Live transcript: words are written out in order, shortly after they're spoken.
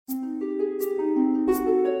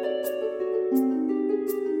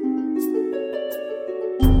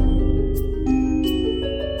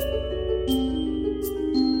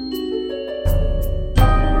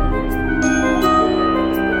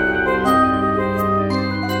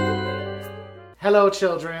Hello,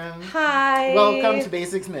 children. Hi. Welcome to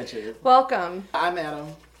Basic Snitches. Welcome. I'm Adam.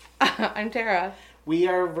 I'm Tara. We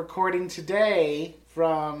are recording today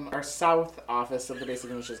from our south office of the Basic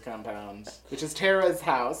Snitches compound, which is Tara's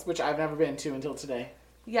house, which I've never been to until today.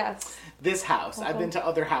 Yes. This house. I've been to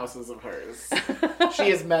other houses of hers. She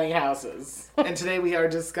has many houses. And today we are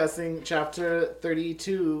discussing chapter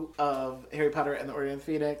 32 of Harry Potter and the Order of the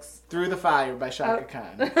Phoenix, Through the Fire by Shaka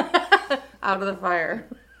Khan. Out of the fire.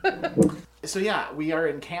 So yeah, we are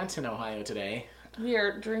in Canton, Ohio today. We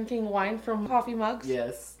are drinking wine from coffee mugs.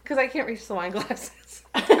 Yes. Because I can't reach the wine glasses.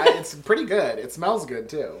 It's pretty good. It smells good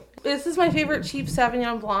too. This is my favorite cheap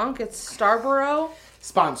Sauvignon Blanc. It's Starborough.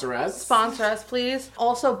 Sponsor us. Sponsor us, please.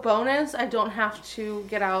 Also, bonus, I don't have to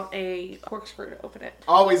get out a corkscrew to open it.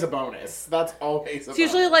 Always a bonus. That's always a bonus. It's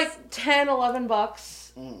usually like 10, 11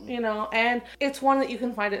 bucks, you know, and it's one that you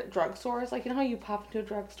can find at drugstores. Like, you know how you pop into a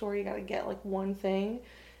drugstore, you gotta get like one thing,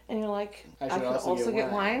 and you're like, I could also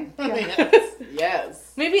get wine? Yeah.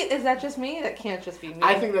 Yes. Maybe, is that just me? That can't just be me.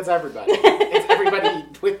 I think that's everybody. It's everybody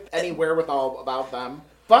with any wherewithal about them.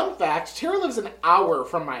 Fun fact, Tara lives an hour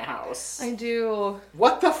from my house. I do.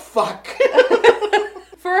 What the fuck?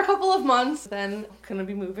 For a couple of months, then gonna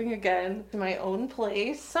be moving again to my own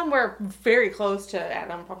place. Somewhere very close to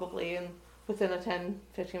Adam, probably, and within a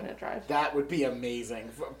 10-15 minute drive. That would be amazing.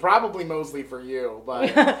 Probably mostly for you,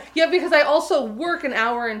 but... Yeah, because I also work an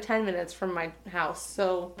hour and 10 minutes from my house.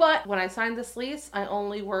 So, but when I signed this lease, I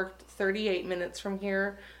only worked 38 minutes from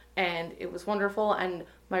here, and it was wonderful, and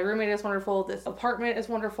my roommate is wonderful, this apartment is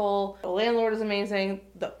wonderful, the landlord is amazing,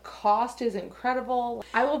 the cost is incredible.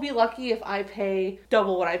 I will be lucky if I pay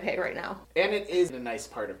double what I pay right now. And it is in a nice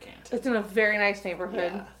part of Canton. It's in a very nice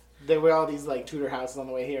neighborhood. Yeah. There were all these like Tudor houses on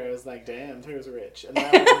the way here. I was like, damn, Tara's rich. And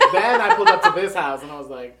then I pulled up to this house and I was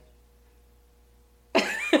like...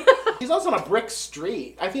 She's also on a brick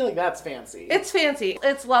street. I feel like that's fancy. It's fancy.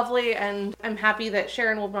 It's lovely, and I'm happy that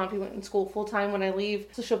Sharon will not be in school full-time when I leave,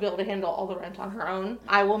 so she'll be able to handle all the rent on her own.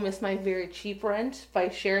 I will miss my very cheap rent by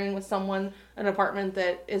sharing with someone an apartment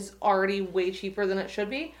that is already way cheaper than it should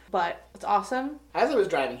be, but it's awesome. As I was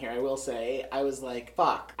driving here, I will say, I was like,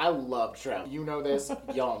 fuck, I love travel. You know this,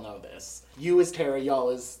 y'all know this. You is Tara, y'all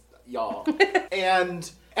is y'all.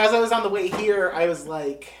 And as I was on the way here, I was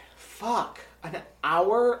like, fuck. An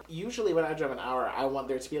hour? Usually when I drive an hour, I want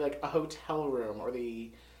there to be like a hotel room or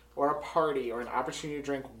a party or an opportunity to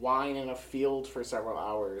drink wine in a field for several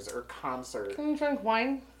hours or concert. Can we drink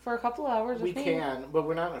wine for a couple of hours? We can, but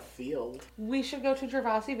we're not in a field. We should go to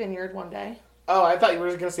Gervasi Vineyard one day. Oh, I thought you were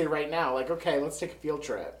going to say right now. Like, okay, let's take a field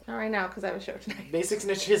trip. Not right now, because I have a show tonight. Basic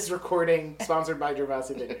Snitches recording, sponsored by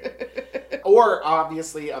Gervasi Vineyard. Or,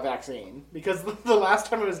 obviously, a vaccine. Because the last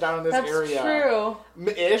time I was down in this area... That's true.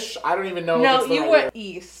 Ish. I don't even know if No, it's the you right went area.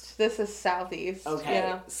 east. This is southeast. Okay.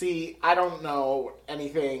 Yeah. See, I don't know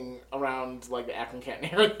anything around, like, the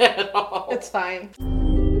Akron-Canton area at all. It's fine.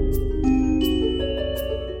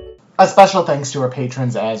 A special thanks to our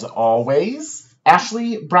patrons, as always.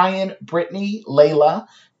 Ashley, Brian, Brittany, Layla,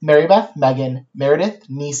 Marybeth, Megan, Meredith,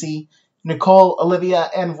 Nisi, Nicole, Olivia,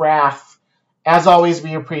 and Raph. As always,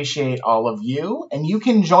 we appreciate all of you, and you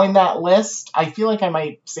can join that list. I feel like I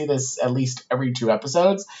might say this at least every 2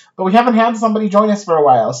 episodes, but we haven't had somebody join us for a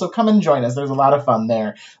while, so come and join us. There's a lot of fun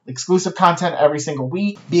there. Exclusive content every single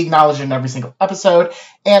week, be acknowledged in every single episode,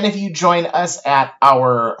 and if you join us at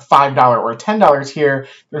our $5 or $10 here,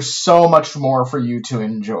 there's so much more for you to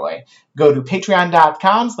enjoy. Go to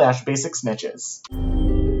patreon.com/basicsnitches.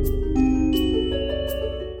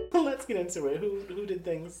 Let's get into it. Who did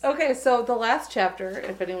things? Okay, so the last chapter,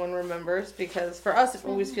 if anyone remembers, because for us it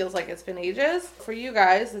always feels like it's been ages. For you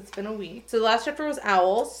guys, it's been a week. So the last chapter was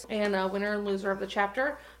Owls, and winner and loser of the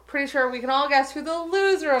chapter. Pretty sure we can all guess who the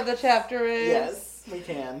loser of the chapter is. Yes, we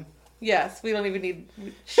can. Yes, we don't even need...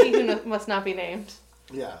 She who must not be named.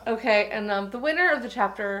 Yeah. Okay, and the winner of the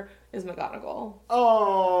chapter is McGonagall.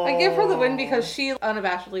 Oh. I give her the win because she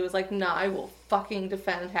unabashedly was like, nah, I will fucking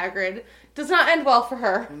defend Hagrid. Does not end well for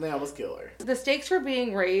her. And they almost kill her. The stakes were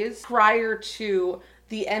being raised prior to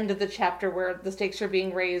the end of the chapter where the stakes are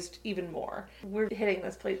being raised even more. We're hitting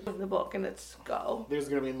this place of the book and it's go. There's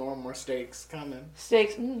going to be more and more steaks coming.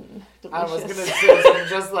 Steaks, delicious. I was going to say something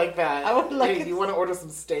just like that. I would like hey, you want to order some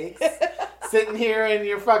steaks? Sitting here in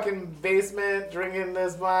your fucking basement, drinking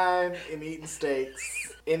this wine and eating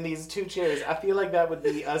steaks in these 2 chairs. I feel like that would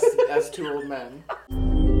be us as 2 old men.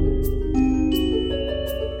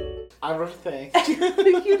 I wrote a thing.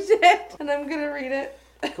 You did, and I'm going to read it.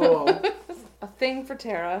 Cool. a thing for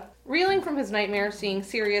Tara. Reeling from his nightmare seeing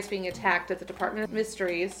Sirius being attacked at the Department of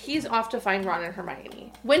Mysteries, he's off to find Ron and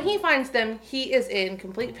Hermione. When he finds them, he is in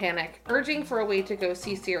complete panic, urging for a way to go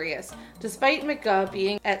see Sirius, despite McGuh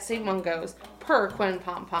being at St. Mungo's, per Quen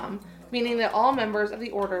Pom Pom, meaning that all members of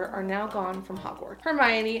the Order are now gone from Hogwarts.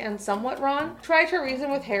 Hermione, and somewhat Ron, try to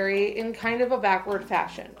reason with Harry in kind of a backward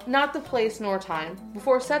fashion. Not the place nor time,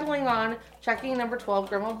 before settling on checking number 12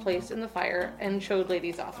 Grimmauld Place in the fire and Chode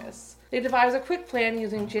Lady's office. They devise a quick plan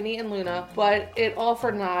using Ginny and Luna, but it all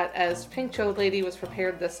for naught as Pink Chode Lady was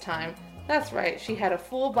prepared this time. That's right, she had a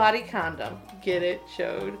full-body condom. Get it,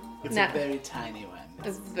 Chode? It's a very tiny one.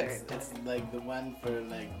 It's very tiny. It's like the one for,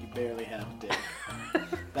 like, you barely have dick.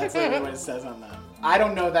 That's like what it says on them. I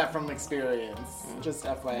don't know that from experience. Just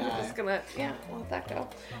FYI. I'm just gonna, let that go.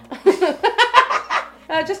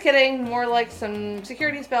 Just kidding. More like some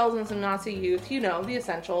security spells and some Nazi youth. You know, the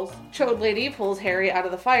essentials. Chode Lady pulls Harry out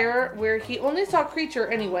of the fire, where he only saw Creature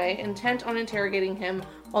anyway, intent on interrogating him,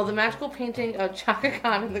 while the magical painting of Chaka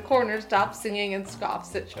Khan in the corner stops singing and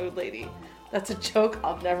scoffs at Chode Lady. That's a joke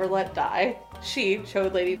I'll never let die. She,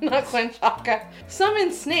 Chode Lady, not Gwen Chaka,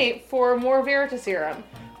 summons Snape for more Veritaserum,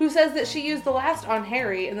 who says that she used the last on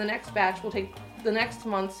Harry and the next batch will take the next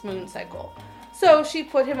month's moon cycle. So she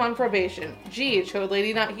put him on probation. Gee, Chode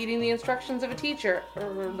Lady not heeding the instructions of a teacher,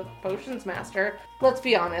 or the potions master. Let's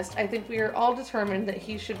be honest, I think we are all determined that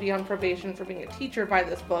he should be on probation for being a teacher by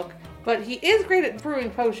this book, but he is great at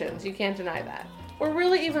brewing potions, you can't deny that. Or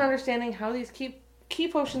really even understanding how these key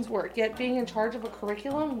potions work, yet being in charge of a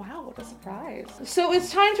curriculum? Wow, what a surprise. So it's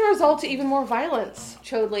time to resort to even more violence.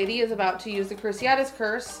 Chode Lady is about to use the Cruciatus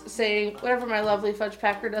Curse, saying, whatever my lovely fudge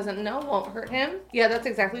packer doesn't know won't hurt him. Yeah, that's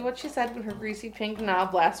exactly what she said when her greasy pink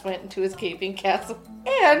knob blast went into his gaping castle.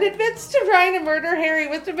 And admits to trying to murder Harry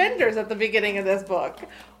with Dementors at the beginning of this book.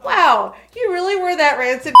 Wow, you really were that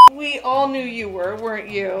rancid. We all knew you were, weren't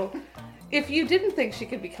you? If you didn't think she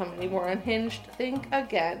could become any more unhinged, think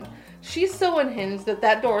again. She's so unhinged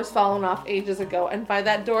that door's fallen off ages ago, and by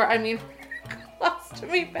that door, I mean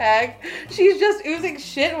colostomy bag. She's just oozing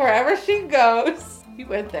shit wherever she goes. You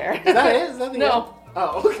went there. Is that it? Is that the No. end?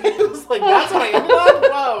 Oh, okay. I was like, that's what I ended on?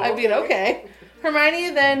 Whoa. I mean, okay. Hermione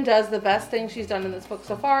then does the best thing she's done in this book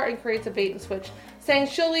so far and creates a bait and switch, saying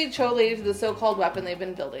she'll lead Chode Lady to the so-called weapon they've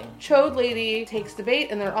been building. Chode Lady takes the bait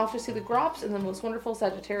and they're off to see the Grops and the most wonderful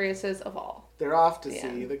Sagittariuses of all. They're off to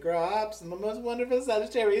see the Grops and the most wonderful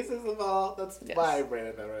Sagittariuses of all. That's why I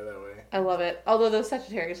branded that right that way. I love it. Although those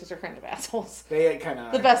Sagittariuses are kind of assholes. They kind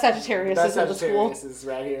of The best Sagittarius is in the school. Sagittarius is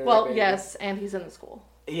right here. Well, right yes, and he's in the school.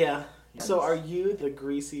 Yeah. So are you the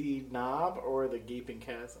greasy knob or the gaping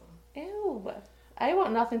chasm? Ew. I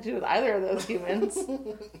want nothing to do with either of those humans.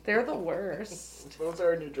 They're the worst. Those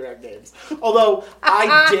are our new drag names. Although,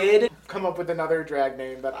 I did come up with another drag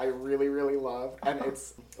name that I really, really love, and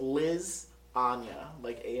it's Liz Anya,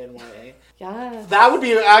 like Anya. Yes. That would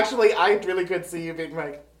be actually, I really could see you being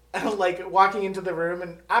like walking into the room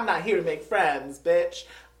and, I'm not here to make friends, bitch.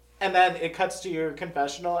 And then it cuts to your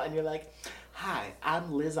confessional and you're like, hi,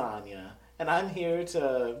 I'm Liz Anya, and I'm here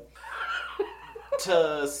to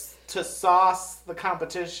sauce the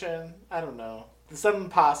competition. I don't know. Some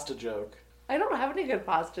pasta joke. I don't have any good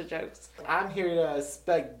pasta jokes. I'm here to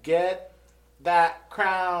spaghetti that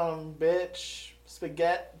crown, bitch.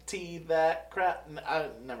 Spaghetti that crown.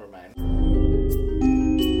 Never mind.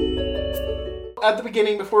 At the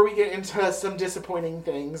beginning, before we get into some disappointing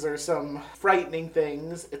things or some frightening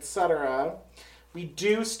things, etc., we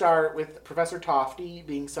do start with Professor Tofty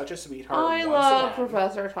being such a sweetheart. I love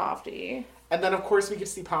Professor Tofty. And then, of course, we get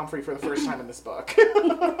to see Pomfrey for the first time in this book.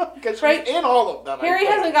 Because she's in all of them. Harry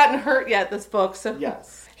hasn't gotten hurt yet this book, so...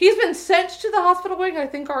 Yes. He's been sent to the hospital wing, I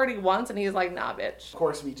think, already once, and he's like, nah, bitch. Of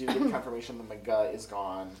course, we do get confirmation that McGuh is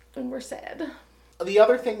gone. And we're sad. The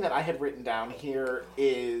other thing that I had written down here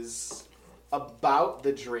is about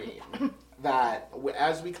the dream that,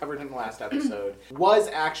 as we covered in the last episode, was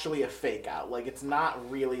actually a fake out. Like, it's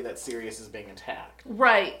not really that Sirius is being attacked.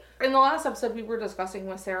 Right. In the last episode, we were discussing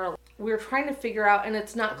with Sarah, we were trying to figure out, and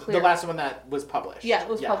it's not clear. The last one that was published. Yeah, it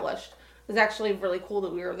was published. It was actually really cool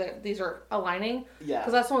that these are aligning. Yeah.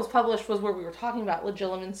 Because last one was published was where we were talking about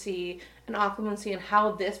legilimency and occlumency and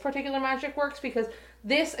how this particular magic works, because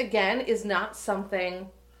this, again, is not something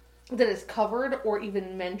that is covered or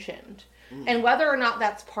even mentioned. And whether or not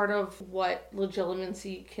that's part of what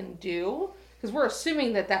legilimency can do, because we're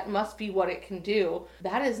assuming that must be what it can do,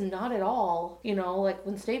 that is not at all, like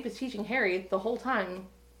when Snape is teaching Harry the whole time,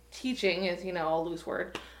 teaching is, a loose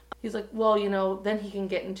word. He's like, well, then he can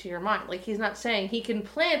get into your mind. Like, he's not saying he can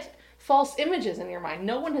plant false images in your mind.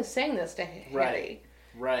 No one is saying this to Harry. Right.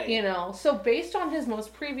 Right. You know, so based on his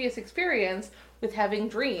most previous experience with having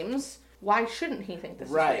dreams, why shouldn't he think this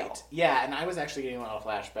is real? Right. Yeah, and I was actually getting a lot of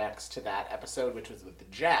flashbacks to that episode, which was with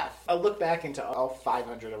Jeff. I'll look back into all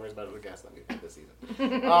 500 of our special guests that we've had this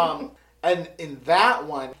season. And in that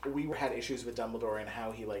one, we had issues with Dumbledore and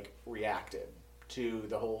how he, like, reacted to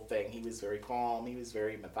the whole thing. He was very calm. He was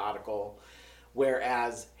very methodical.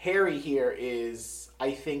 Whereas Harry here is,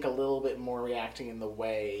 I think, a little bit more reacting in the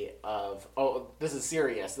way of, oh, this is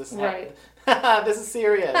serious. This is Right. this is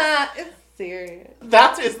serious. It's serious.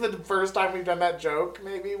 That is the first time we've done that joke,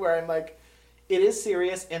 maybe, where I'm like, it is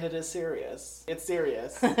serious and it is serious. It's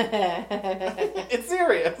serious. It's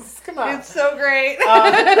serious. Come on. It's so great.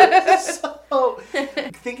 So,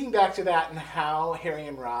 thinking back to that and how Harry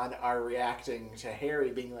and Ron are reacting to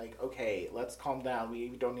Harry being like, okay, let's calm down. We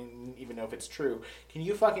don't even know if it's true. Can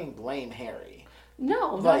you fucking blame Harry?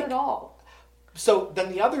 No, Like- not at all. So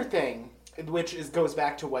then the other thing, which goes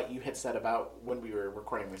back to what you had said about when we were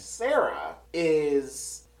recording with Sarah,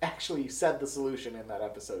 is actually you said the solution in that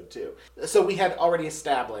episode too. So we had already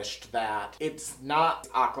established that it's not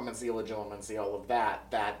occlumency, legilimency, all of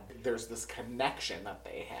that there's this connection that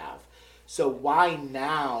they have. So why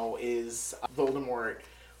now is Voldemort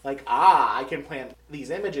like, I can plant these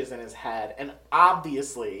images in his head, and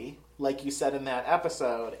obviously, like you said in that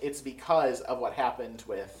episode, it's because of what happened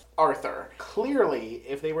with Arthur. Clearly,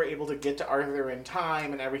 if they were able to get to Arthur in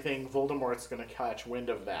time and everything, Voldemort's going to catch wind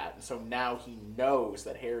of that. And so now he knows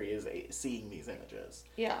that Harry is seeing these images.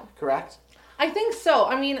 Yeah. Correct? I think so.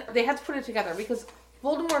 I mean, they had to put it together because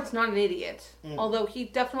Voldemort's not an idiot, although he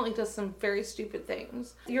definitely does some very stupid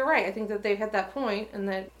things. You're right. I think that they've hit that point and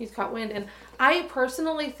that he's caught wind. And I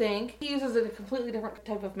personally think he uses a completely different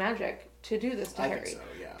type of magic to do this to Harry. Think so,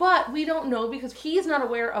 yeah. But we don't know because he's not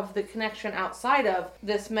aware of the connection outside of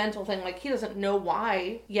this mental thing. Like, he doesn't know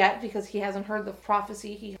why yet because he hasn't heard the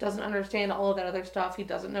prophecy. He doesn't understand all of that other stuff. He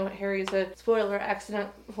doesn't know Harry's a spoiler,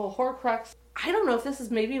 accidental Horcrux. I don't know if this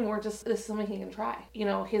is maybe more just this is something he can try. You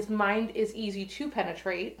know, his mind is easy to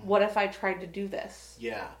penetrate. What if I tried to do this?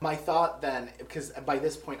 Yeah. My thought then, because by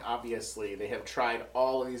this point, obviously, they have tried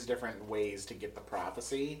all of these different ways to get the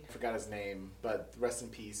prophecy. I forgot his name, but rest in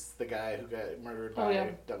peace, the guy who got murdered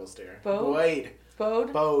by Devil's Stare. Bode?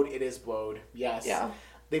 Bode. It is Bode. Yes. Yeah.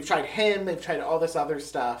 They've tried him, they've tried all this other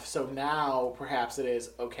stuff, so now perhaps it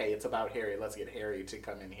is, okay, it's about Harry, let's get Harry to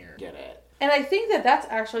come in here and get it. And I think that that's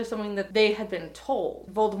actually something that they had been told.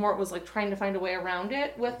 Voldemort was, like, trying to find a way around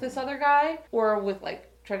it with this other guy, or with, like,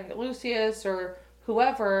 trying to get Lucius, or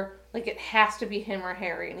whoever. Like, it has to be him or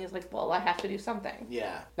Harry. And he's like, well, I have to do something.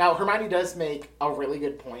 Yeah. Now, Hermione does make a really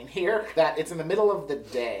good point here, that it's in the middle of the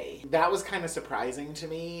day. That was kind of surprising to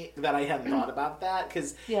me, that I hadn't thought about that,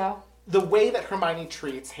 because Yeah. the way that Hermione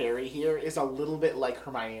treats Harry here is a little bit like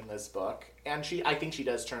Hermione in this book. And I think she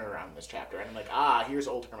does turn around in this chapter. And I'm like, here's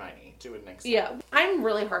old Hermione to an extent. Yeah. I'm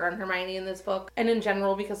really hard on Hermione in this book. And in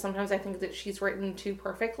general, because sometimes I think that she's written too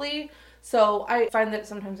perfectly. So I find that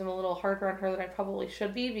sometimes I'm a little harder on her than I probably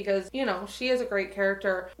should be. Because, you know, she is a great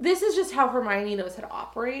character. This is just how Hermione knows how to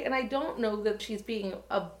operate. And I don't know that she's being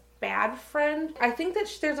a bad friend. I think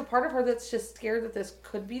that there's a part of her that's just scared that this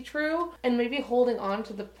could be true, and maybe holding on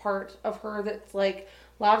to the part of her that's like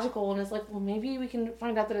logical and is like, well, maybe we can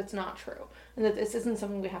find out that it's not true and that this isn't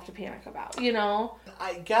something we have to panic about, you know?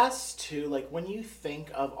 I guess, too, like, when you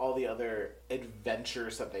think of all the other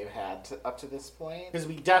adventures that they've had up to this point, because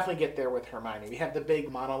we definitely get there with Hermione. We have the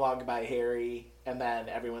big monologue by Harry, and then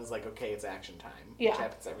everyone's like, okay, it's action time. Yeah. Which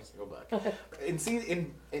happens every single book. In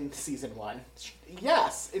season one,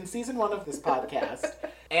 yes, in season one of this podcast,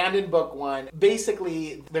 and in book one,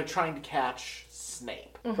 basically, they're trying to catch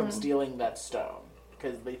Snape from stealing that stone.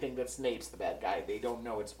 Because they think that Snape's the bad guy. They don't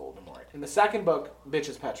know it's Voldemort. In the second book, bitch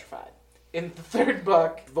is petrified. In the third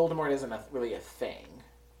book, Voldemort isn't really a thing.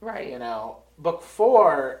 Right. You know? Book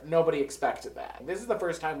 4, nobody expected that. This is the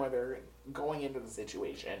first time where they're going into the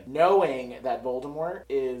situation knowing that Voldemort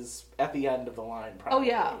is at the end of the line, probably.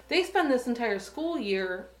 Oh, yeah. They spend this entire school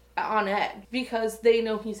year on edge because they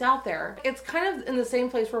know he's out there. It's kind of in the same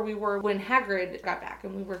place where we were when Hagrid got back,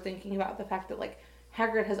 and we were thinking about the fact that, like,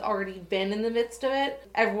 Hagrid has already been in the midst of it.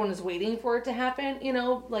 Everyone is waiting for it to happen, you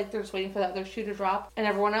know, like they're just waiting for that other shoe to drop. And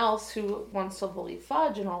everyone else who wants to believe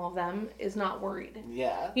Fudge and all of them is not worried.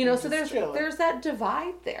 Yeah. You know, so there's that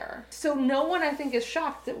divide there. So no one, I think, is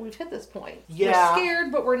shocked that we've hit this point. Yeah. We're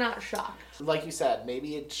scared, but we're not shocked. Like you said,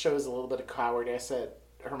 maybe it shows a little bit of cowardice at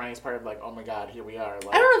Hermione's part of like, oh my god, here we are.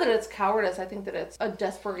 Like, I don't know that it's cowardice. I think that it's a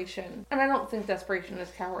desperation. And I don't think desperation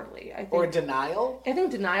is cowardly. I think, or denial? I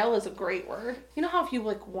think denial is a great word. You know how if you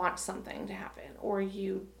like want something to happen or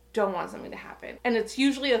you don't want something to happen. And it's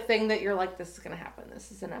usually a thing that you're like, this is going to happen.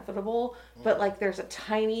 This is inevitable. But like there's a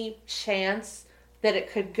tiny chance that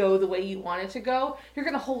it could go the way you want it to go, you're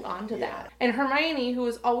going to hold on to that. And Hermione, who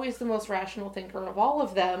is always the most rational thinker of all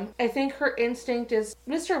of them, I think her instinct is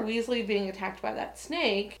Mr. Weasley being attacked by that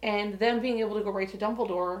snake and them being able to go right to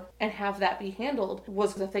Dumbledore and have that be handled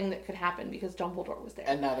was the thing that could happen because Dumbledore was there.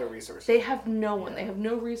 And now they're resources. They have no one. They have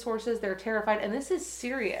no resources. They're terrified. And this is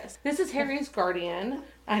serious. This is Harry's guardian.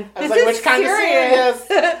 I was like, which kind of serious?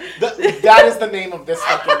 That is the name of this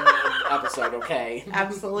fucking episode, okay?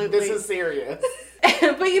 Absolutely. This is serious.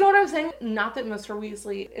 But you know what I'm saying? Not that Mr.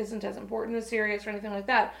 Weasley isn't as important as Sirius or anything like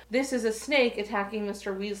that. This is a snake attacking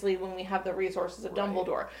Mr. Weasley when we have the resources of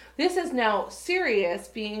Dumbledore. This is now Sirius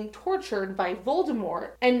being tortured by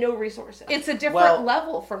Voldemort and no resources. It's a different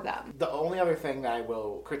level for them. The only other thing that I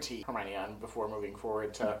will critique Hermione on before moving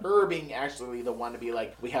forward to her being actually the one to be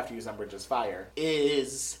like, we have to use Umbridge's fire,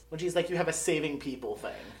 is when she's like, you have a saving people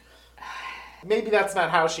thing. Maybe that's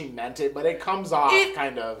not how she meant it, but it comes off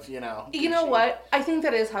kind of, you know. You know what? I think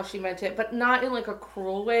that is how she meant it, but not in like a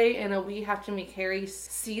cruel way, in a we have to make Harry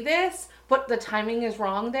see this, but the timing is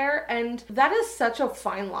wrong there, and that is such a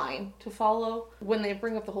fine line to follow when they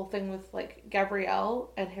bring up the whole thing with like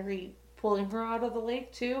Gabrielle and Harry pulling her out of the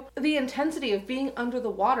lake too. The intensity of being under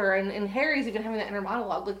the water, and Harry's even having that inner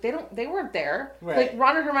monologue. Like they weren't there. Right. Like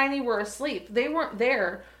Ron and Hermione were asleep. They weren't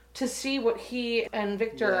there to see what he and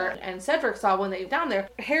Victor and Cedric saw when they were down there.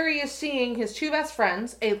 Harry is seeing his two best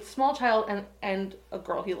friends, a small child and a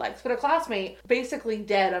girl he likes, but a classmate, basically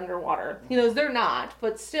dead underwater. He knows they're not,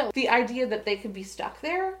 but still, the idea that they could be stuck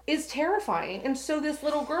there is terrifying. And so this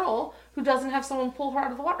little girl who doesn't have someone pull her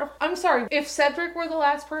out of the water. I'm sorry, if Cedric were the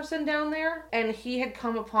last person down there and he had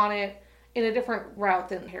come upon it in a different route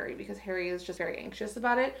than Harry, because Harry is just very anxious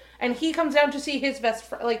about it, and he comes down to see his best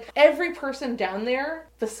friend. Like, every person down there,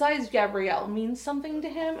 besides Gabrielle, means something to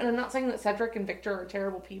him, and I'm not saying that Cedric and Victor are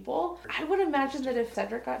terrible people. I would imagine that if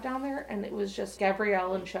Cedric got down there, and it was just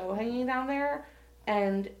Gabrielle and Cho hanging down there,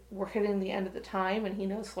 and we're hitting the end of the time and he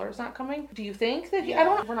knows Fleur's not coming, do you think that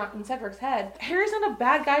we're not in Cedric's head. Harry's not a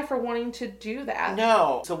bad guy for wanting to do that.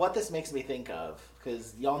 No. So what this makes me think of,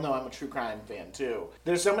 because y'all know I'm a true crime fan too,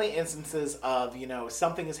 there's so many instances of, you know,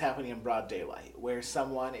 something is happening in broad daylight where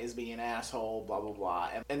someone is being an asshole, blah blah blah,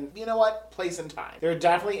 and you know what, place and time. There are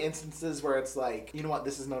definitely instances where it's like, you know what,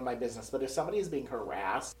 this is none of my business, but if somebody is being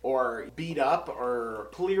harassed or beat up or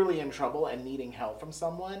clearly in trouble and needing help from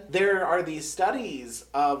someone, there are these studies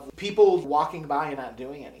of people walking by and not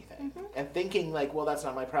doing anything and thinking like, well, that's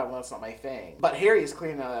not my problem, that's not my thing. But Harry is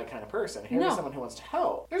clearly not that kind of person. Harry is someone who wants to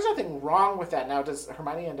help. There's nothing wrong with that. Now, does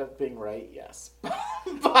Hermione end up being right? Yes.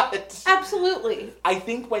 But absolutely. I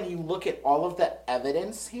think when you look at all of the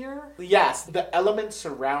evidence here, yes, the elements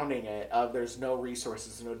surrounding it of there's no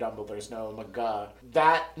resources, no Dumbledore, there's no McGuff,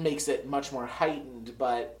 that makes it much more heightened.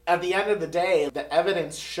 But at the end of the day, the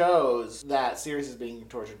evidence shows that Sirius is being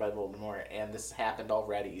tortured by Voldemort, and this happened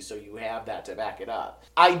already, so you have that to back it up.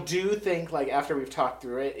 I do think, like, after we've talked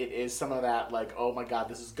through it, it is some of that, like, oh my god,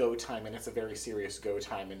 this is go time, and it's a very serious go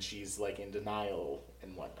time, and she's, like, in denial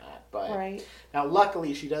and whatnot. But now,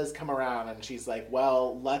 luckily, she does come around, and she's like,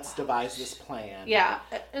 well, let's devise this plan. Yeah,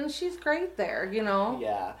 and she's great there, you know?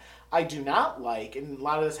 Yeah. I do not like, and a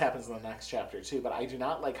lot of this happens in the next chapter too, but I do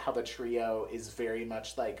not like how the trio is very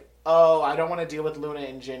much like, oh, I don't want to deal with Luna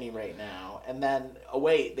and Ginny right now. And then, oh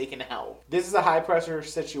wait, they can help. This is a high pressure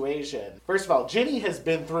situation. First of all, Ginny has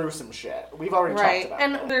been through some shit. We've already talked about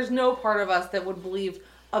and that. There's no part of us that would believe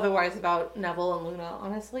otherwise about Neville and Luna,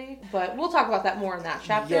 honestly. But we'll talk about that more in that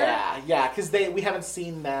chapter. Yeah, because we haven't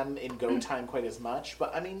seen them in Go Time quite as much.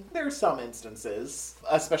 But, I mean, there's some instances,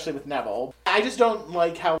 especially with Neville. I just don't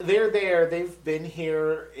like how they're there. They've been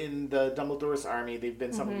here in the Dumbledore's army. They've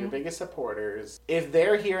been some of your biggest supporters. If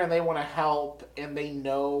they're here and they want to help and they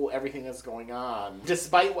know everything that's going on,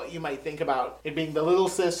 despite what you might think about it being the little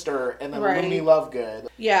sister and then Loony Lovegood.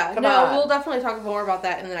 Yeah, Come on. We'll definitely talk more about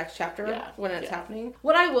that in the next chapter when it's happening.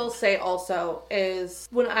 What I will say also is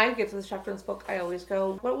when I get to this chapter in this book, I always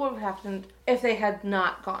go, what would have happened if they had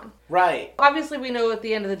not gone? Right. Obviously, we know at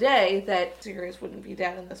the end of the day that Sirius wouldn't be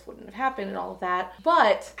dead and this wouldn't have happened and all of that.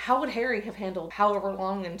 But how would Harry have handled however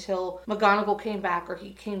long until McGonagall came back or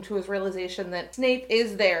he came to his realization that Snape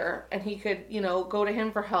is there and he could, you know, go to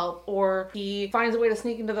him for help, or he finds a way to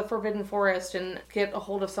sneak into the Forbidden Forest and get a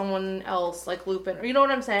hold of someone else like Lupin, or you know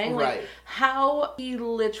what I'm saying? Right. Like, how he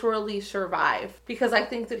literally survived, because I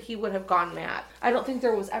think that he would have gone mad. I don't think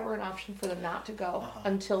there was ever an option for them not to go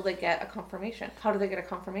until they get a confirmation confirmation? How do they get a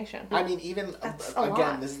confirmation? I mean, even, That's a again,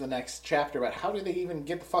 lot. this is the next chapter, but how do they even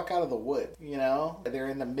get the fuck out of the wood, you know? They're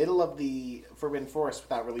in the middle of the Forbidden Forest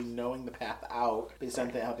without really knowing the path out, based on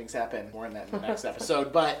how things happen. More on that in the next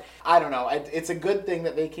episode, but I don't know. It's a good thing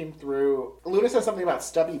that they came through. Luna said something about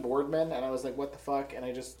Stubby Boardman, and I was like, what the fuck? And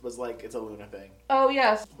I just was like, it's a Luna thing. Oh,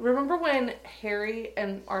 yes. Remember when Harry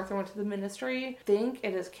and Arthur went to the Ministry? I think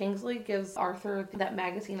it is Kingsley gives Arthur that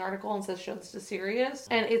magazine article and says, show this to Sirius.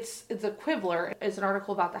 And it's a Quibbler. It's an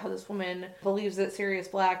article about how this woman believes that Sirius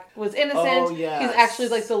Black was innocent. Oh, yes. He's actually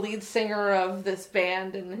like the lead singer of this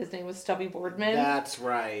band, and his name was Stubby Boardman. That's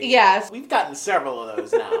right. Yes. We've gotten several of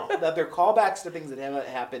those now. That they're callbacks to things that haven't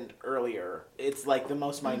happened earlier. It's like the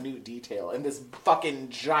most minute detail in this fucking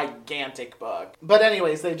gigantic book. But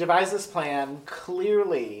anyways, they devised this plan.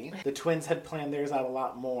 Clearly, the twins had planned theirs out a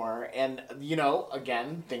lot more. And, you know,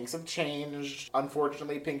 again, things have changed.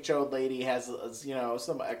 Unfortunately, Pink Chode Lady has, you know,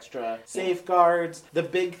 some extra safeguards. The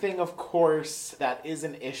big thing, of course, that is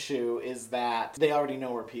an issue is that they already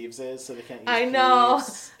know where Peeves is, so they can't use I know.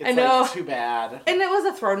 Peeves. It's I know. like, too bad. And it was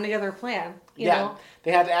a thrown together plan, you know?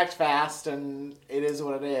 They had to act fast, and it is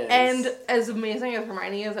what it is. And as amazing as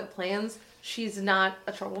Hermione is at plans, she's not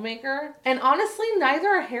a troublemaker. And honestly, neither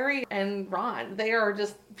are Harry and Ron. They are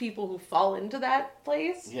just people who fall into that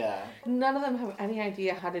place. Yeah. None of them have any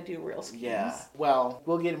idea how to do real schemes. Yeah. Well,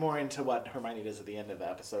 we'll get more into what Hermione does at the end of the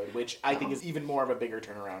episode, which I think is even more of a bigger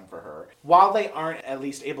turnaround for her. While they aren't at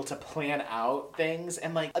least able to plan out things,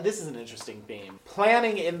 and like, this is an interesting theme.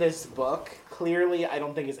 Planning in this book, clearly, I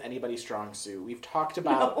don't think is anybody's strong suit. We've talked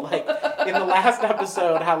about, like, in the last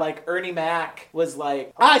episode, how, like, Ernie Mac was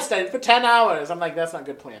like, I studied for 10 hours. I'm like, that's not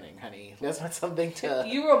good planning, honey. That's not something to...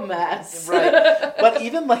 You're a mess. Right. But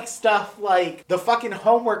even, like, stuff like the fucking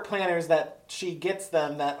homework planners that she gets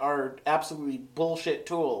them that are absolutely bullshit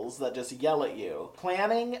tools that just yell at you.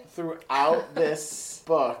 Planning throughout this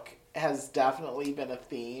book has definitely been a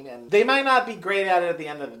theme, and they might not be great at it at the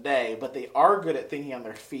end of the day, but they are good at thinking on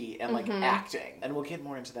their feet and like acting. And we'll get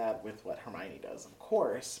more into that with what Hermione does, of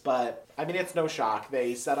course, but I mean, it's no shock.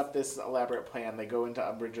 They set up this elaborate plan. They go into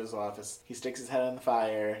Umbridge's office. He sticks his head in the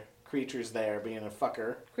fire. Creature's there being a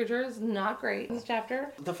fucker. Creature is not great in this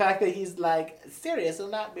chapter. The fact that he's like, Sirius will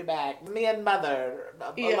not be back. Me and Mother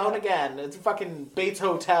alone again. It's fucking Bates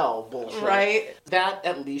Hotel bullshit. Right. That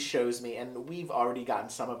at least shows me, and we've already gotten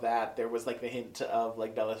some of that. There was like the hint of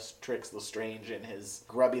like Bellatrix Lestrange in his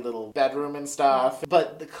grubby little bedroom and stuff.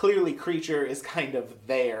 But clearly Creature is kind of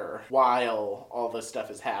there while all this stuff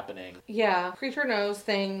is happening. Yeah. Creature knows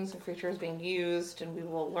things, and Creature is being used, and we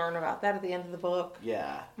will learn about that at the end of the book.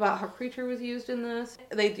 Yeah. About how Creature was used in this.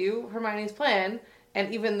 They do Hermione's plan,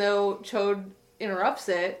 and even though Chode interrupts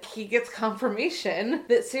it, he gets confirmation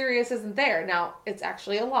that Sirius isn't there. Now, it's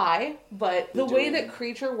actually a lie, but the way that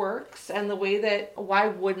Creature works and the way that, why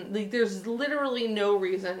wouldn't, like, there's literally no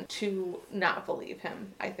reason to not believe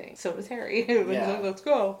him, I think. So does Harry. Yeah. Let's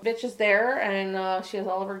go. Bitch is there, and she has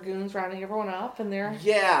all of her goons rounding everyone up, and they're...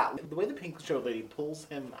 Yeah. The way the Pink Chode Lady pulls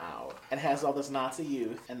him out and has all this Nazi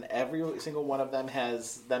youth, and every single one of them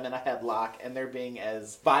has them in a headlock, and they're being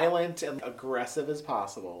as violent and aggressive as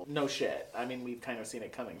possible. No shit. I mean, we've kind of seen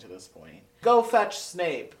it coming to this point. Go fetch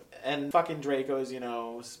Snape. And fucking Draco's, you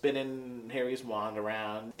know, spinning Harry's wand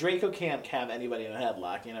around. Draco can't have anybody in a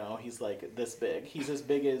headlock, you know. He's like this big. He's as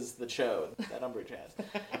big as the Chode that Umbridge has.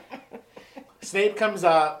 Snape comes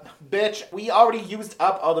up. Bitch, we already used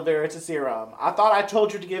up all the Veritaserum. I thought I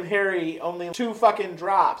told you to give Harry only 2 fucking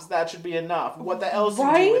drops. That should be enough. What the else did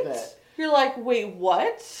you do with it? You're like, wait,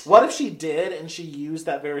 what? What if she did and she used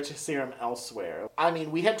that Veritaserum elsewhere? I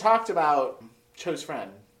mean, we had talked about Cho's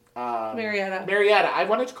friend. Marietta. I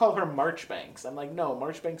wanted to call her Marchbanks. I'm like, no,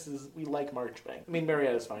 Marchbanks is, we like Marchbanks. I mean,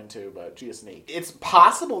 Marietta's fine too, but she's a sneak. It's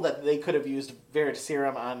possible that they could have used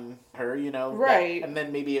Veritaserum on her, you know? Right. And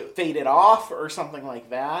then maybe it faded off or something like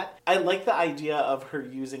that. I like the idea of her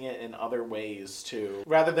using it in other ways too,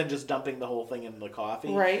 rather than just dumping the whole thing in the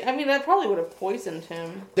coffee. Right. I mean, that probably would have poisoned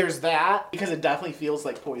him. There's that, because it definitely feels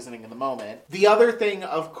like poisoning in the moment. The other thing,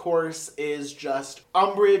 of course, is just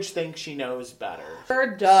Umbridge thinks she knows better.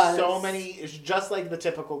 Sure does. So many, it's just like the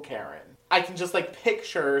typical Karen. I can just like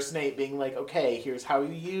picture Snape being like, okay, here's how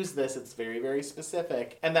you use this. It's very, very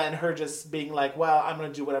specific. And then her just being like, well, I'm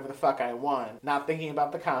going to do whatever the fuck I want. Not thinking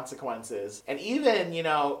about the consequences. And even, you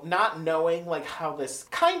know, not knowing like how this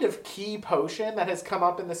kind of key potion that has come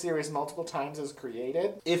up in the series multiple times is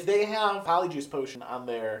created. If they have Polyjuice Potion on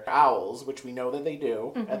their owls, which we know that they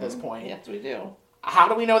do at this point. Yes, we do. How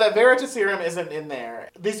do we know that Veritaserum isn't in there?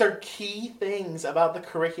 These are key things about the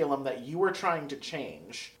curriculum that you were trying to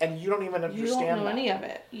change, and you don't even understand You don't know that. any of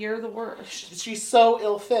it. You're the worst. She's so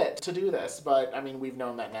ill-fit to do this, but, I mean, we've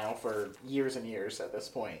known that now for years and years at this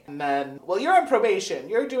point. And then, well, you're on probation.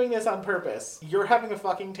 You're doing this on purpose. You're having a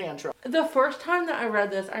fucking tantrum. The first time that I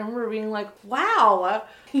read this, I remember being like, wow,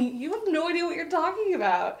 you have no idea what you're talking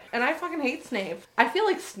about. And I fucking hate Snape. I feel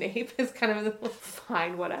like Snape is kind of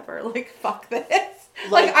fine, whatever. Like, fuck this.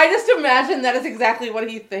 Like, I just imagine that is exactly what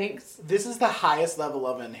he thinks. This is the highest level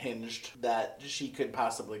of unhinged that she could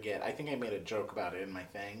possibly get. I think I made a joke about it in my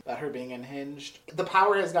thing, about her being unhinged. The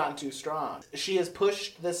power has gotten too strong. She has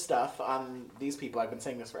pushed this stuff on these people. I've been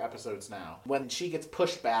saying this for episodes now. When she gets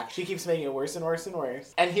pushed back, she keeps making it worse and worse and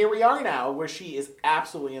worse. And here we are now, where she is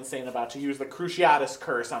absolutely insane about to use the Cruciatus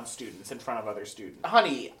curse on students in front of other students.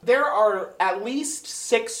 Honey, there are at least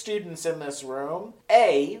 6 students in this room.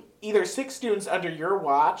 Either 6 students under your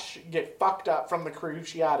watch get fucked up from the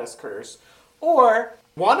Cruciatus curse, or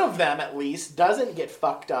one of them at least doesn't get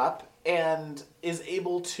fucked up and is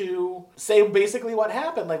able to say basically what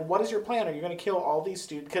happened. Like, what is your plan? Are you going to kill all these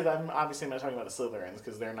students? Because I'm not talking about the Slytherins,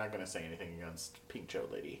 because they're not going to say anything against Pink Cho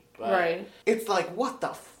Lady. But right. It's like, what the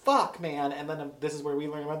fuck, man? And then this is where we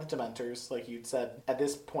learn about the Dementors, like you'd said at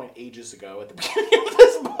this point ages ago at the beginning of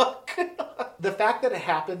this book. The fact that it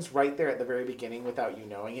happens right there at the very beginning without you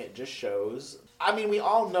knowing it just shows... I mean, we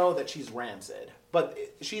all know that she's rancid, but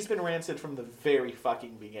she's been rancid from the very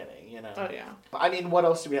fucking beginning, you know? Oh, yeah. I mean, what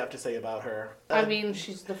else do we have to say about her? I mean,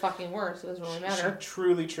 she's the fucking worst. It doesn't really matter. She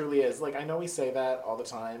truly, truly is. Like, I know we say that all the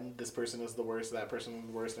time. This person is the worst, that person is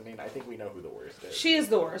the worst. I mean, I think we know who the worst is. She is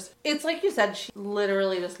the worst. It's like you said, she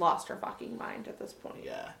literally just lost her fucking mind at this point.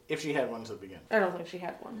 Yeah. If she had one to begin. I don't think she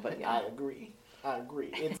had one, but yeah. I agree.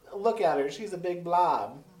 Look at her. She's a big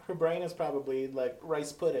blob. Her brain is probably like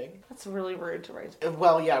rice pudding. That's really rude to rice pudding.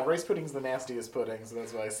 Well, yeah, rice pudding's the nastiest pudding, so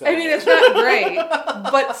that's why I said I mean, it's not great,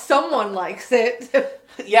 but someone likes it.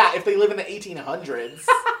 Yeah, if they live in the 1800s.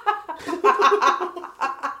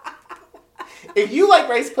 If you like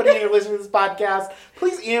rice pudding and you're listening to this podcast,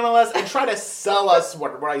 please email us and try to sell us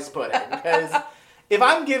rice pudding, because... If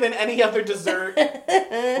I'm given any other dessert...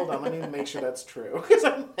 Hold on, let me make sure that's true. Because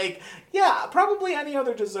I'm like, yeah, probably any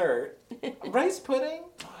other dessert. Rice pudding?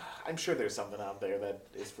 I'm sure there's something out there that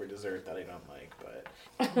is for dessert that I don't like,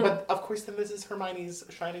 but of course then this is Hermione's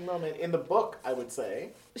shining moment in the book, I would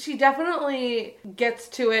say. She definitely gets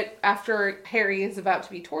to it after Harry is about to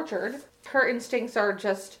be tortured. Her instincts are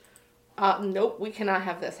just... nope, we cannot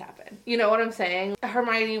have this happen. You know what I'm saying?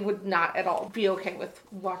 Hermione would not at all be okay with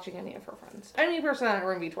watching any of her friends. Any person in that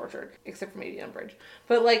room be tortured, except for maybe Umbridge.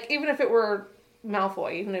 But, like, even if it were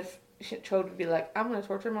Malfoy, even if Cho would be like, I'm going to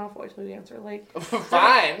torture Malfoy, so the answer, like...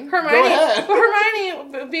 Fine, Hermione, go ahead. But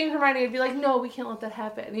Hermione, being Hermione, would be like, no, we can't let that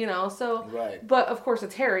happen, you know? So, right. But, of course,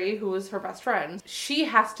 it's Harry, who is her best friend. She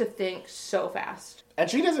has to think so fast. And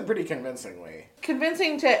she does it pretty convincingly.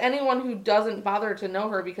 Convincing to anyone who doesn't bother to know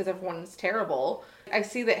her because everyone's terrible. I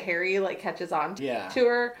see that Harry, like, catches on to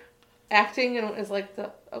her acting and is like,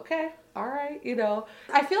 okay, all right, you know.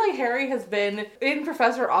 I feel like Harry has been in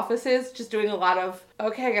professor offices just doing a lot of,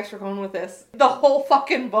 okay, I guess we're going with this. The whole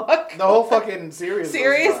fucking book. The whole fucking series.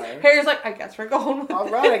 Harry's like, I guess we're going with all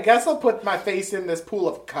this. right, I guess I'll put my face in this pool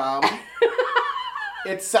of cum.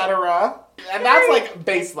 Etc. And that's like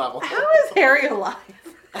base level. How is Harry alive?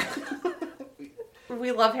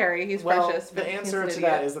 We love Harry. He's precious. The answer to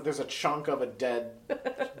that is that there's a chunk of a dead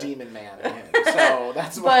demon man in him. So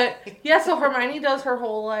that's why. But yeah, so Hermione does her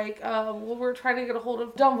whole like, well, we're trying to get a hold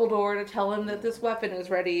of Dumbledore to tell him that this weapon is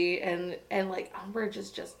ready, and like Umbridge is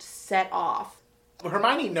just set off.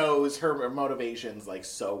 Hermione knows her motivations like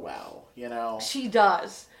so well, you know. She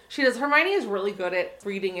does. Hermione is really good at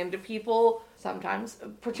reading into people sometimes,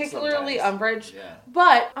 particularly Umbridge. Yeah.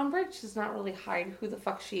 But Umbridge does not really hide who the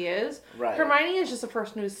fuck she is. Right. Hermione is just a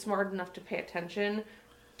person who's smart enough to pay attention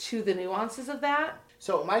to the nuances of that.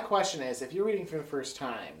 So my question is, if you're reading for the first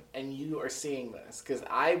time and you are seeing this, because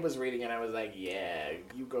I was reading and I was like, yeah,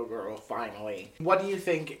 you go girl, finally. What do you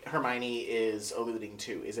think Hermione is alluding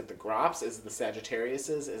to? Is it the Grops? Is it the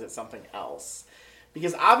Sagittariuses? Is it something else?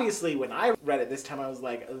 Because obviously when I read it this time, I was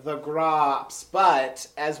like, the Grops, but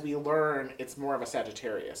as we learn, it's more of a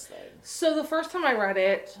Sagittarius thing. So the first time I read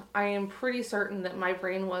it, I am pretty certain that my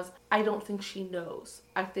brain was, I don't think she knows.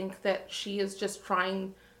 I think that she is just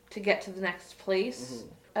trying to get to the next place. Mm-hmm.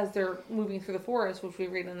 As they're moving through the forest, which we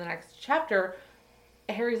read in the next chapter,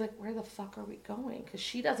 Harry's like, where the fuck are we going? Because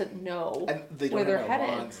she doesn't know where they're headed.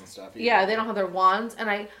 Wands and stuff either. Yeah, they don't have their wands. And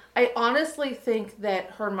I honestly think that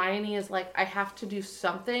Hermione is like, I have to do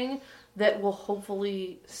something that will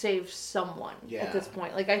hopefully save someone Yeah. at this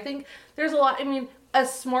point. Like, I think there's a lot, I mean,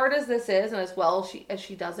 as smart as this is and as well as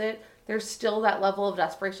she does it, there's still that level of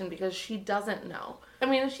desperation because she doesn't know. I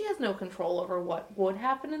mean, she has no control over what would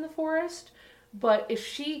happen in the forest, but if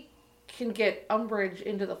she can get Umbridge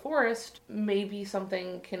into the forest, maybe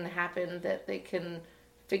something can happen that they can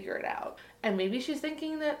figure it out. And maybe she's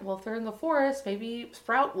thinking that, well, if they're in the forest, maybe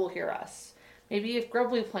Sprout will hear us. Maybe if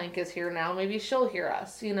Grubbly Plank is here now, maybe she'll hear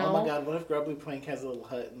us, you know? Oh my god, what if Grubbly Plank has a little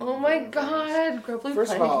hut? Oh my god, Grubbly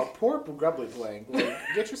First Plank. of all, poor Grubbly Plank. Like,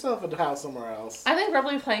 get yourself a house somewhere else. I think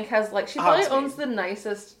Grubbly Plank has, like, she probably Hogsmeade. owns the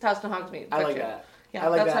nicest house in Hogsmeade. I like picture. that. Yeah, I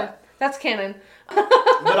like that's that. That's canon.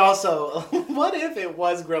 But also, what if it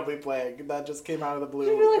was Grubbly Plank that just came out of the blue?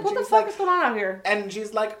 You'd be like, and what the she's fuck like- is going on out here? And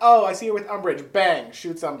she's like, oh, I see her with Umbridge. Bang!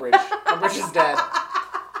 Shoots Umbridge. Umbridge is dead.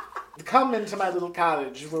 Come into my little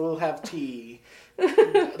cottage. We'll have tea.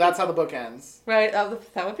 That's how the book ends. Right,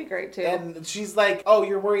 that would be great too. And she's like, oh,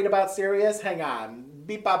 you're worried about Sirius? Hang on.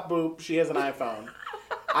 Beep, bop, boop. She has an iPhone.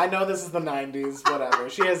 I know this is the 90s, whatever.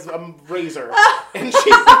 She has a razor. And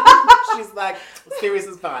she's like, Sirius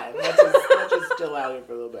is fine. Let's just chill out here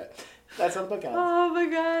for a little bit. That's how the book ends. Oh my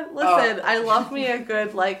god. Listen, I love me a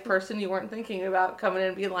good, like, person you weren't thinking about coming in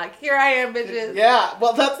and being like, here I am, bitches. Yeah,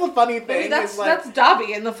 well, that's the funny I mean, thing. that's is like,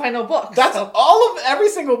 Dobby in the final book. that's so. all of every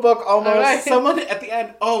single book almost. Right. Someone at the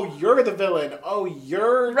end, oh, you're the villain. Oh,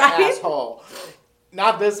 you're Right? the asshole.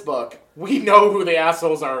 Not this book. We know who the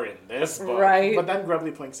assholes are in this book. Right. But then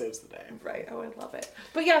Grubbly Plank saves the day. Right, oh, I love it.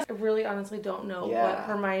 But yes, I really honestly don't know what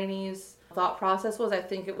Hermione's thought process was. I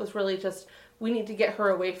think it was really just, we need to get her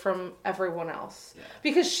away from everyone else. Yeah.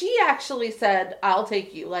 Because she actually said, I'll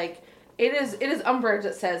take you. Like, it is Umbridge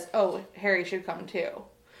that says, oh, Harry should come too.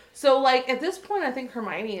 So, like, at this point, I think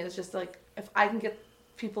Hermione is just like, if I can get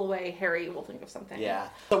people away, Harry will think of something. Yeah.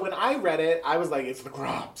 So when I read it, I was like, it's the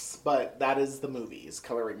Grumps. But that is the movies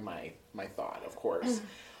coloring my thought, of course.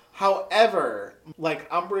 However, like,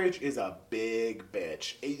 Umbridge is a big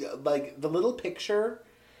bitch. Like, the little picture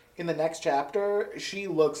in the next chapter, she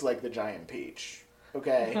looks like the giant peach.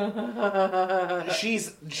 Okay?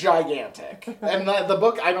 She's gigantic. And the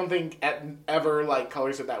book, I don't think ever, like,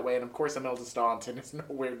 colors it that way. And, of course, Imelda Staunton is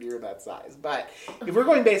nowhere near that size. But if we're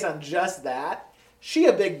going based on just that, she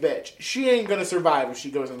a big bitch. She ain't gonna survive if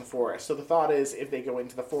she goes in the forest. So the thought is, if they go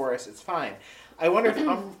into the forest, it's fine. I wonder if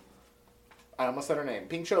I almost said her name.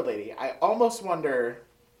 Pink Showed Lady. I almost wonder...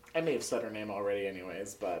 I may have said her name already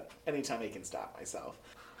anyways, but anytime I can stop myself.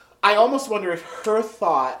 I almost wonder if her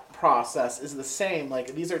thought process is the same.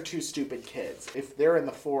 Like, these are two stupid kids. If they're in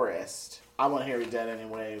the forest, I want Harry dead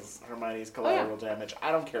anyways. Hermione's collateral damage.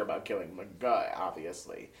 I don't care about killing McGuy,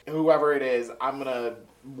 obviously. Whoever it is, I'm gonna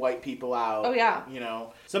wipe people out. Oh, yeah. You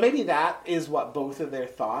know? So maybe that is what both of their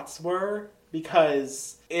thoughts were.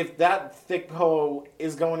 Because if that thick hoe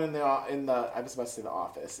is going in the I was about to say the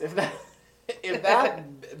office. If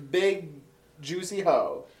that big juicy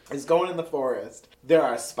hoe is going in the forest, there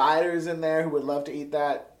are spiders in there who would love to eat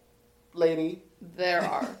that lady. There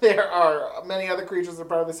are. There are many other creatures that are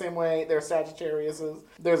probably the same way. There are Sagittariuses.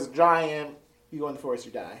 There's a giant. You go in the forest,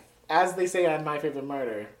 you die. As they say on My Favorite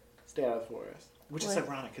Murder, stay out of the forest. Which is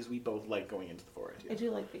ironic because we both like going into the forest. I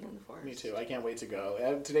do like being in the forest. Me too. I can't wait to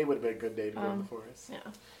go. Today would have been a good day to go in the forest. Yeah.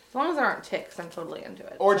 As long as there aren't ticks, I'm totally into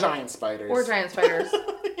it. Or giant spiders. Or giant spiders.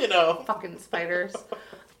 You know. Fucking spiders.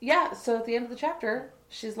 Yeah, so at the end of the chapter,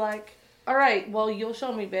 she's like, all right, well, you'll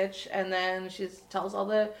show me, bitch. And then she tells all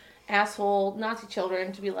the asshole Nazi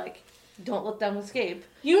children to be like, don't let them escape.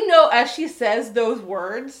 You know, as she says those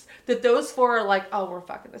words, that those four are like, oh, we're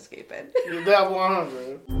fucking escaping. That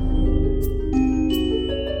 100.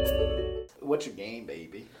 What's your game,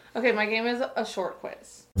 baby? Okay, my game is a short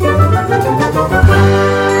quiz.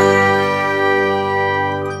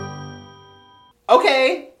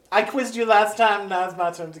 Okay, I quizzed you last time, now it's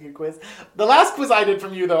my turn to get quizzed. The last quiz I did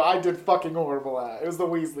from you, though, I did fucking horrible at. It was the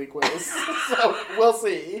Weasley quiz. So, we'll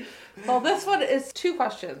see. Well, this one is 2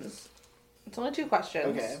 questions. It's only 2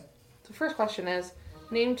 questions. Okay. The first question is,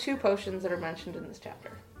 name 2 potions that are mentioned in this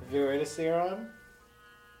chapter. Veritaserum?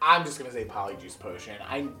 I'm just gonna say Polyjuice Potion.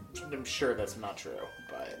 I'm sure that's not true,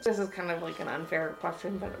 but... This is kind of like an unfair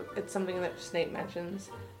question, but it's something that Snape mentions.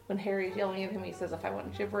 When Harry's yelling at him, he says, if I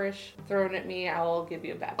want gibberish thrown at me, I will give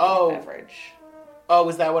you a babbling beverage. Oh,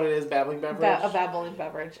 is that what it is? Babbling beverage? A babbling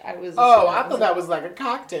beverage. I thought that was like a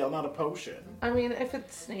cocktail, not a potion. I mean, if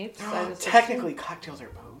it's Snape's, I just Technically, cocktails are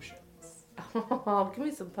potions. Oh, give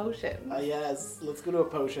me some potion. Yes, let's go to a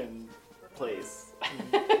potion place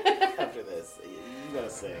after this. You gotta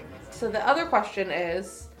sing. So the other question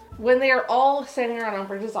is, when they are all standing around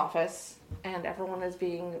Umbridge's office, and everyone is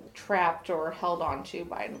being trapped or held onto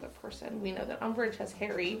by another person. We know that Umbridge has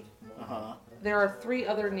Harry. Uh-huh. There are 3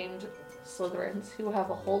 other named Slytherins who have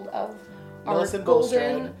a hold of Millicent our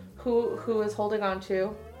Golden, Bulstrode. who is holding on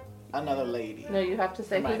to. Another lady. No, you have to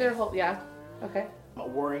say Hermione. who they're holding. Yeah. Okay.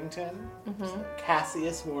 Warrington. Mm-hmm.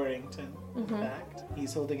 Cassius Warrington, in fact.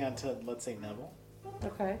 He's holding on to, let's say, Neville.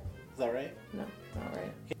 Okay. Is that right? No, not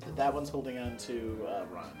right. Okay, that one's holding on to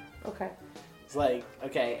Ron. Okay. It's like,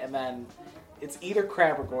 okay, and then it's either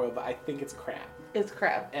Crab or Goyle, but I think it's Crab. It's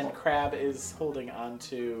Crab. And Crab is holding on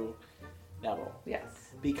to Neville. Yes.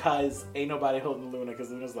 Because ain't nobody holding Luna, because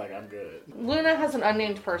Luna's like, I'm good. Luna has an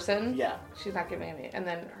unnamed person. Yeah. She's not giving any. And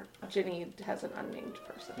then Ginny has an unnamed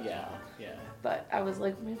person. Yeah. But I was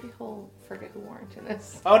like, maybe he'll forget who Warrington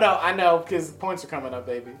is. Oh, no, I know, because points are coming up,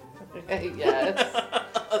 baby. Yes.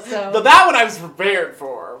 So. But that one I was prepared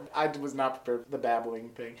for. I was not prepared for the babbling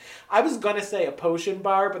thing. I was going to say a potion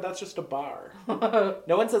bar, but that's just a bar.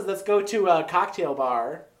 No one says, let's go to a cocktail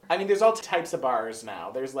bar. I mean, there's all types of bars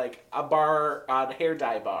now. There's like a bar, a hair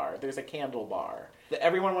dye bar. There's a candle bar.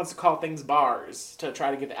 Everyone wants to call things bars to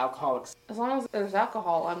try to get the alcoholics. As long as there's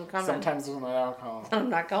alcohol, I'm coming. Sometimes there's no alcohol. I'm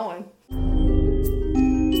not going.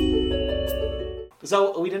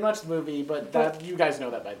 So we didn't watch the movie, but that you guys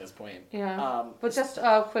know that by this point. Yeah. But just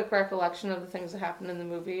a quick recollection of the things that happened in the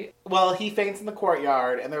movie. Well, he faints in the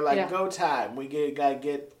courtyard, and they're like, Yeah. "Go time! We gotta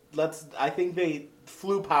get. Let's." I think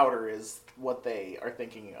flu powder is what they are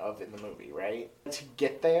thinking of in the movie, right? To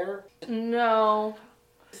get there. No.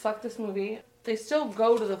 Fuck this movie. They still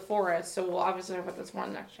go to the forest, so we'll obviously talk about this more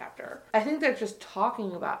in the next chapter. I think they're just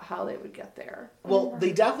talking about how they would get there. Well,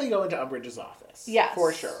 they definitely go into Umbridge's office. Yes.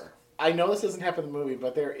 For sure. I know this doesn't happen in the movie,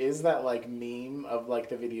 but there is that, like, meme of, like,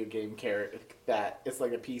 the video game character that it's,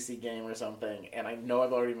 like, a PC game or something, and I know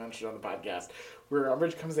I've already mentioned on the podcast, where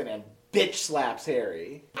Umbridge comes in and bitch slaps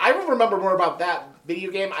Harry. I will remember more about that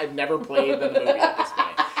video game I've never played than the movie at this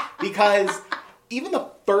point. Because even the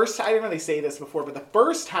first time, I didn't really say this before, but the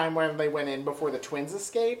first time when they went in before the twins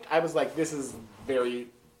escaped, I was like, this is very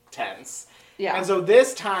tense. Yeah. And so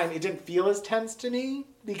this time, it didn't feel as tense to me,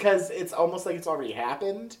 because it's almost like it's already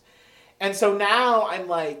happened. And so now I'm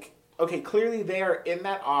like, okay, clearly they are in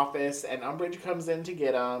that office, and Umbridge comes in to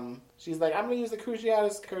get them. She's like, I'm going to use the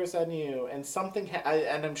Cruciatus Curse on you. And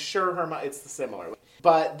and I'm sure it's similar.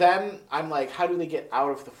 But then I'm like, how do they get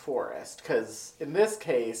out of the forest? Because in this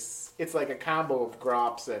case, it's like a combo of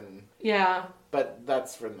Grops and... Yeah. But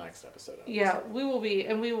that's for the next episode. Yeah, we will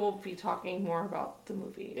be talking more about the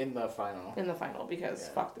movie. In the final. Because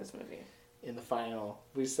fuck this movie. In the final.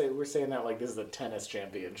 We're saying that like this is a tennis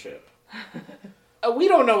championship. We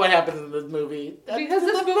don't know what happens in this movie. Because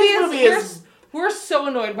this movie is... We're so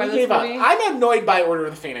annoyed by this movie. I'm annoyed by Order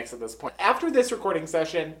of the Phoenix at this point. After this recording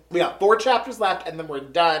session, we got 4 chapters left, and then we're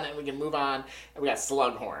done, and we can move on. And we got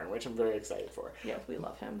Slughorn, which I'm very excited for. Yeah, we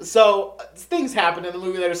love him. So, things happen in the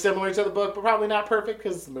movie that are similar to the book, but probably not perfect,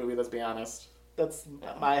 because it's the movie, let's be honest. That's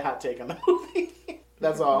my hot take on the movie.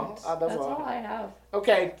 That's all. That's all I have.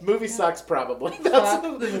 Okay, movie sucks probably. Fuck the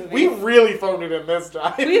movie. We really phoned it in this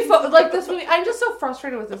time. Like this movie. I'm just so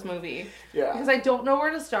frustrated with this movie. Yeah. Because I don't know where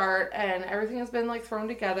to start, and everything has been like thrown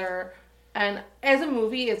together. And as a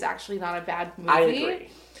movie, it's actually not a bad movie. I agree.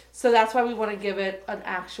 So that's why we want to give it an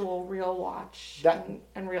actual real watch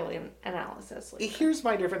and really an analysis. Here's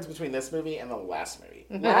my difference between this movie and the last movie.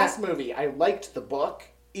 Last movie, I liked the book.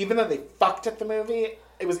 Even though they fucked at the movie,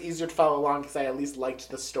 it was easier to follow along because I at least liked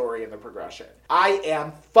the story and the progression. I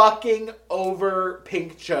am fucking over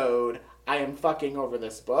Pink Chode. I am fucking over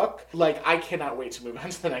this book. Like, I cannot wait to move on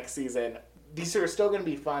to the next season. These are still going to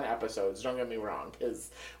be fun episodes, don't get me wrong,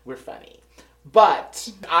 because we're funny. But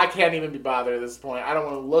I can't even be bothered at this point. I don't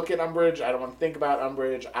want to look at Umbridge. I don't want to think about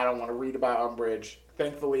Umbridge. I don't want to read about Umbridge.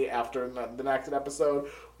 Thankfully, after the next episode,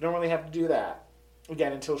 we don't really have to do that.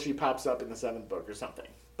 Again, until she pops up in the 7th book or something.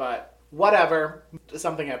 But whatever.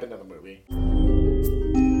 Something happened in the movie.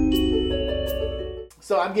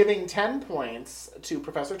 So I'm giving 10 points to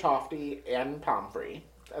Professor Tofty and Pomfrey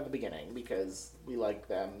at the beginning because we like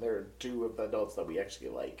them. They're 2 of the adults that we actually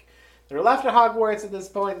like. They're left at Hogwarts at this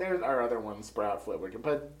point. There are other ones, Sprout, Flitwick,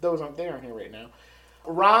 but they aren't here right now.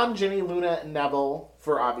 Ron, Ginny, Luna, and Neville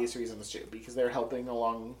for obvious reasons too, because they're helping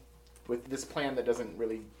along with this plan that doesn't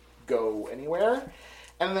really go anywhere.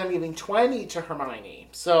 And then I'm giving 20 to Hermione.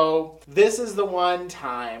 So this is the one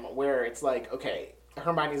time where it's like, okay,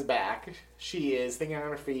 Hermione's back. She is thinking on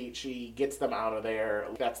her feet. She gets them out of there.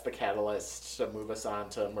 That's the catalyst to move us on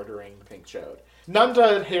to murdering the Pink Chode. None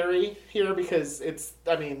to Harry here because he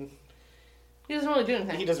doesn't really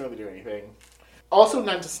do anything. Also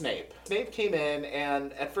none to Snape. Snape came in,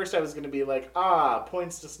 and at first I was going to be like,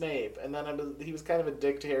 points to Snape. And then he was kind of a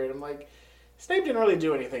dick to Harry. And I'm like, Snape didn't really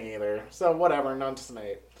do anything either. So whatever, none to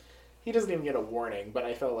Snape. He doesn't even get a warning, but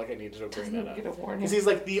I felt like I needed to bring that up. Get a warning. Because he's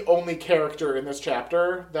like the only character in this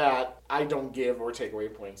chapter that I don't give or take away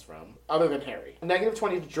points from, other than Harry.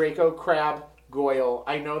 -20 to Draco, Crabbe, Goyle.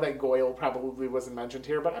 I know that Goyle probably wasn't mentioned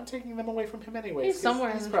here, but I'm taking them away from him anyways. He's somewhere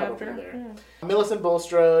in the probably chapter. there. Yeah. Millicent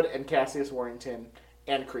Bulstrode and Cassius Warrington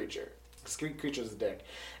and Creature. Creature's a dick.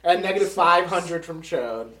 And -500 from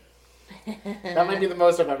Chode. That might be the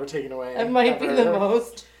most I've ever taken away. It might be the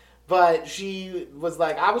most. But she was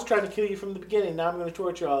like, I was trying to kill you from the beginning, now I'm going to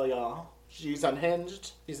torture all y'all. She's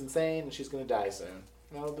unhinged, she's insane, and she's going to die soon.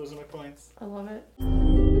 Well, those are my points. I love it.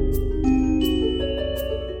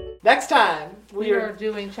 Next time, we are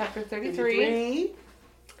doing chapter 33.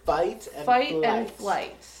 Fight and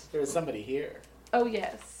Flight. There's somebody here. Oh,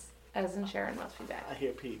 yes. As in Sharon must be back. I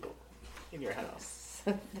hear people in your house.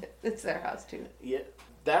 It's their house, too. Yeah.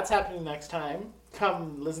 That's happening next time.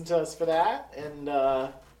 Come listen to us for that, and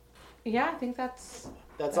yeah, I think that's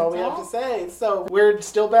all we have to say. So we're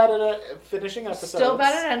still bad at finishing episodes. Still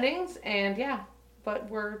bad at endings, and yeah, but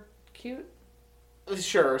we're cute.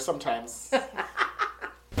 Sure, sometimes.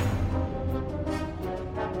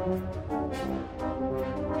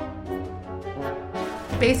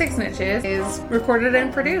 Basic Snitches is recorded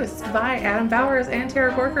and produced by Adam Bowers and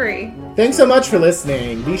Tara Corkery. Thanks so much for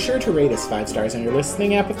listening. Be sure to rate us 5 stars on your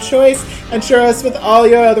listening app of choice and share us with all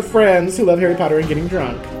your other friends who love Harry Potter and getting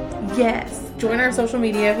drunk. Yes. Join our social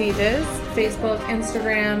media pages, Facebook,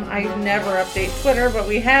 Instagram. I never update Twitter, but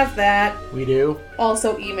we have that. We do.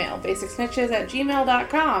 Also email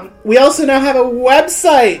basicsnitches@gmail.com. We also now have a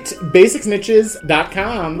website,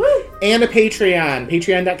 basicsnitches.com, and a Patreon,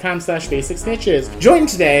 patreon.com/basicsnitches. Join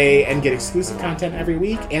today and get exclusive content every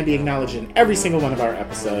week and be acknowledged in every single one of our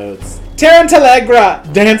episodes.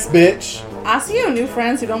 Tarantalegra, dance bitch. I see you new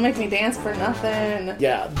friends who don't make me dance for nothing.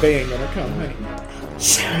 Yeah, they ain't gonna come, honey.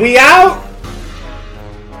 We out!